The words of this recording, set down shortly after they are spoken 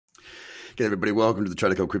G'day everybody, welcome to the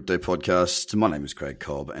Trader Cobb Crypto Podcast. My name is Craig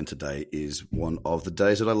Cobb and today is one of the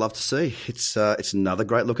days that I love to see. It's another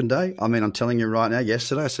great looking day. I mean, I'm telling you right now,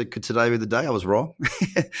 yesterday I said, could today be the day? I was wrong.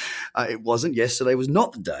 It wasn't. Yesterday was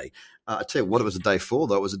not the day. I tell you what it was a day for,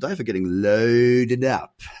 though. It was a day for getting loaded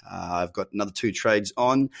up. I've got another two trades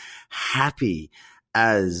on. Happy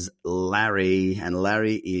as Larry, and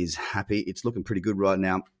Larry is happy. It's looking pretty good right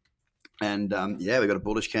now. And, we've got a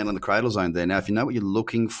bullish candle in the cradle zone there. Now, if you know what you're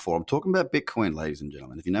looking for, I'm talking about Bitcoin, ladies and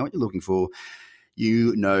gentlemen. If you know what you're looking for,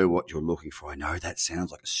 you know what you're looking for. I know that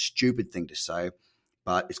sounds like a stupid thing to say,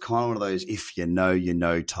 but it's kind of one of those if you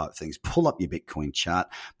know type things. Pull up your Bitcoin chart,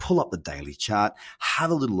 pull up the daily chart, have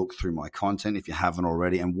a little look through my content if you haven't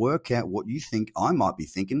already, and work out what you think I might be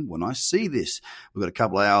thinking when I see this. We've got a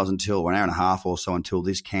couple of hours until, or an hour and a half or so until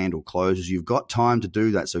this candle closes. You've got time to do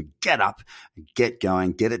that. So get up, get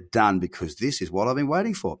going, get it done, because this is what I've been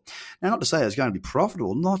waiting for. Now, not to say it's going to be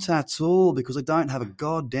profitable, not at all, because I don't have a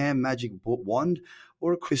goddamn magic wand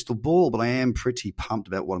or a crystal ball, but I am pretty pumped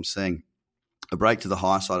about what I'm seeing. A break to the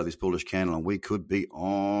high side of this bullish candle, and we could be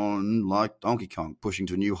on like Donkey Kong, pushing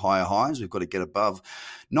to new higher highs. We've got to get above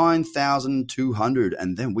 9,200,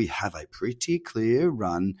 and then we have a pretty clear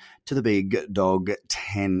run to the big dog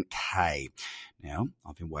 10K. Now,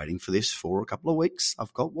 I've been waiting for this for a couple of weeks.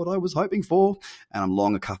 I've got what I was hoping for, and I'm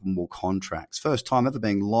long a couple more contracts. First time ever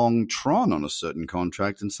being long Tron on a certain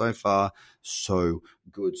contract, and so far, so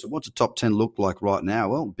good. So what's the top 10 look like right now?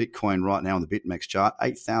 Well, Bitcoin right now on the BitMEX chart,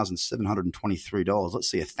 $8,723. Let's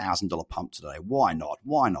see a $1,000 pump today. Why not?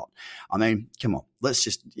 Why not? I mean, come on. Let's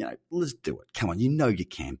just, let's do it. Come on. You know you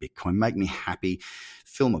can, Bitcoin. Make me happy.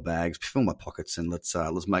 Fill my bags, fill my pockets, and let's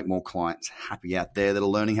make more clients happy out there that are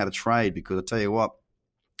learning how to trade. Because I tell you what,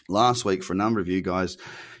 last week for a number of you guys,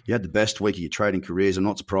 you had the best week of your trading careers. I'm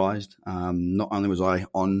not surprised. Not only was I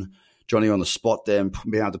on Johnny on the spot there and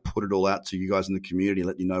being able to put it all out to you guys in the community,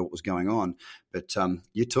 let you know what was going on. But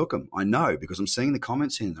you took them. I know, because I'm seeing the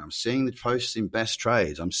comments in there. I'm seeing the posts in Best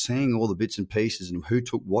Trades. I'm seeing all the bits and pieces and who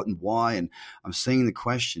took what and why. And I'm seeing the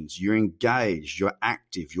questions. You're engaged. You're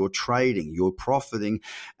active. You're trading. You're profiting.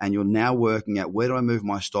 And you're now working out, where do I move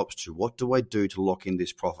my stops to? What do I do to lock in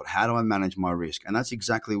this profit? How do I manage my risk? And that's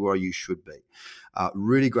exactly where you should be.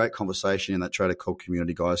 Really great conversation in that Trader Cobb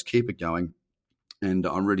community, guys. Keep it going. And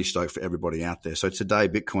I'm really stoked for everybody out there. So today,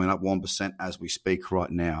 Bitcoin up 1% as we speak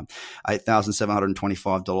right now.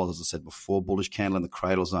 $8,725, as I said before, bullish candle in the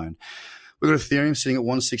cradle zone. We've got Ethereum sitting at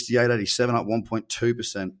 168.87, up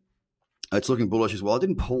 1.2%. It's looking bullish as well. I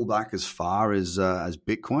didn't pull back as far as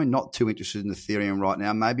Bitcoin. Not too interested in Ethereum right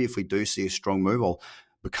now. Maybe if we do see a strong move, I'll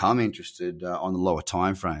become interested on the lower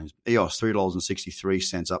time frames. EOS,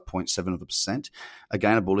 $3.63, up 0.7%.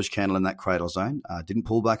 Again, a bullish candle in that cradle zone. Didn't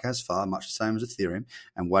pull back as far, much the same as Ethereum,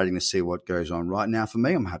 and waiting to see what goes on. Right now, for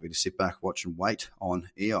me, I'm happy to sit back, watch, and wait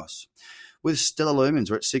on EOS. With Stellar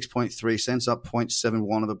Lumens, we're at 6.3 cents, up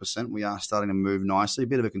 0.71%. We are starting to move nicely. A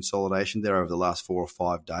bit of a consolidation there over the last 4 or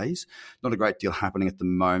 5 days. Not a great deal happening at the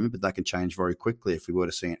moment, but that can change very quickly if we were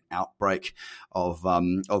to see an outbreak of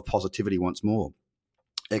positivity once more.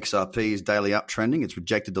 XRP is daily uptrending. It's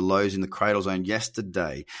rejected the lows in the cradle zone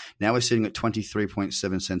yesterday. Now we're sitting at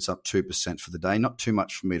 23.7 cents, up 2% for the day. Not too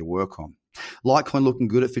much for me to work on. Litecoin looking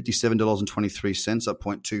good at $57.23, up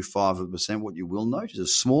 0.25%. What you will note is a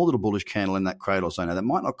small little bullish candle in that cradle zone. Now, that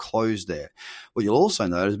might not close there. What you'll also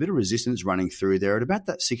note is a bit of resistance running through there at about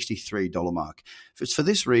that $63 mark. If it's for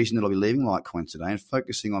this reason that I'll be leaving Litecoin today and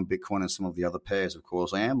focusing on Bitcoin and some of the other pairs, of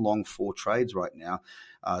course. I am long 4 trades right now.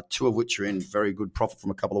 2 of which are in very good profit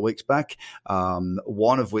from a couple of weeks back.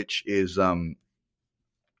 One of which is I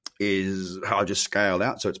just scaled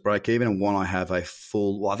out, so it's break even, and one I have a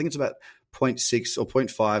full, I think it's about 0.6 or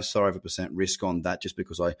 0.5 risk on that, just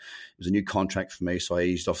because it was a new contract for me, so I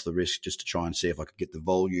eased off the risk just to try and see if I could get the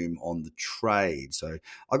volume on the trade. So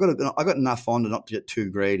I got enough on to not to get too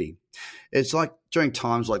greedy. It's like during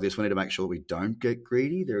times like this, we need to make sure we don't get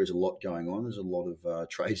greedy. There is a lot going on. There's a lot of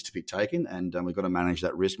trades to be taken, and we've got to manage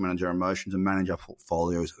that risk, manage our emotions, and manage our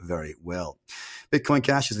portfolios very well. Bitcoin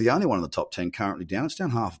Cash is the only one in the top 10 currently down. It's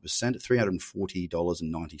down 0.5% at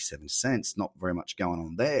 $340.97. Not very much going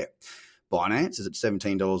on there. Binance is at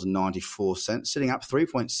 $17.94, sitting up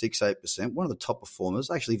 3.68%. One of the top performers,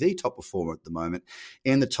 actually the top performer at the moment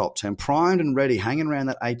in the top 10, primed and ready, hanging around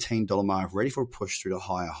that $18 mark, ready for a push through to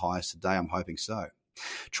higher highs today. I'm hoping so.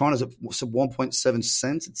 China's at 1.7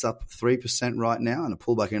 cents. It's up 3% right now, and a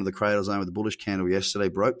pullback into the cradle zone with the bullish candle yesterday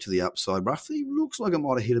broke to the upside. Roughly looks like it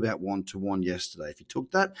might have hit about 1-to-1 yesterday. If you took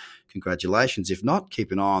that, congratulations. If not,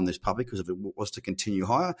 keep an eye on this puppy, because if it was to continue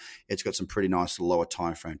higher, it's got some pretty nice lower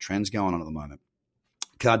time frame trends going on at the moment.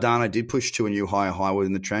 Cardano did push to a new higher high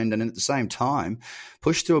within the trend, and then at the same time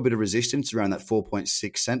pushed to a bit of resistance around that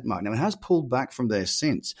 4.6 cent mark. Now, it has pulled back from there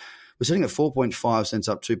since. We're sitting at 4.5 cents,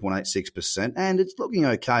 up 2.86%, and it's looking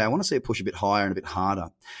okay. I want to see it push a bit higher and a bit harder.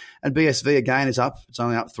 And BSV, again, is up. It's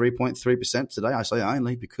only up 3.3% today. I say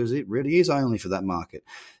only because it really is only for that market.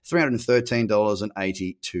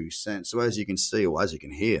 $313.82. So as you can see, or as you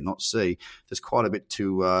can hear, not see, there's quite a bit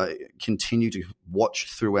to continue to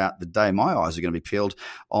watch throughout the day. My eyes are going to be peeled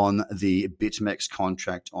on the BitMEX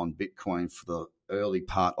contract on Bitcoin for the early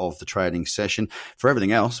part of the trading session. For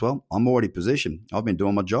everything else, well, I'm already positioned. I've been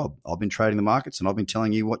doing my job. I've been trading the markets, and I've been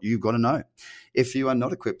telling you what you've got to know. If you are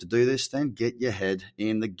not equipped to do this, then get your head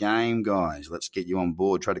in the game, guys. Let's get you on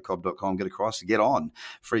board. TraderCobb.com. Get across. Get on.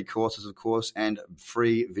 Free courses, of course, and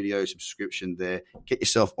free video subscription there. Get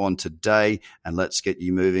yourself on today, and let's get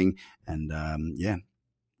you moving. And,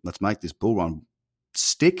 let's make this bull run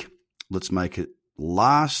stick. Let's make it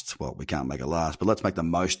last. Well, we can't make it last, but let's make the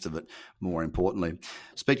most of it, more importantly.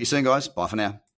 Speak to you soon, guys. Bye for now.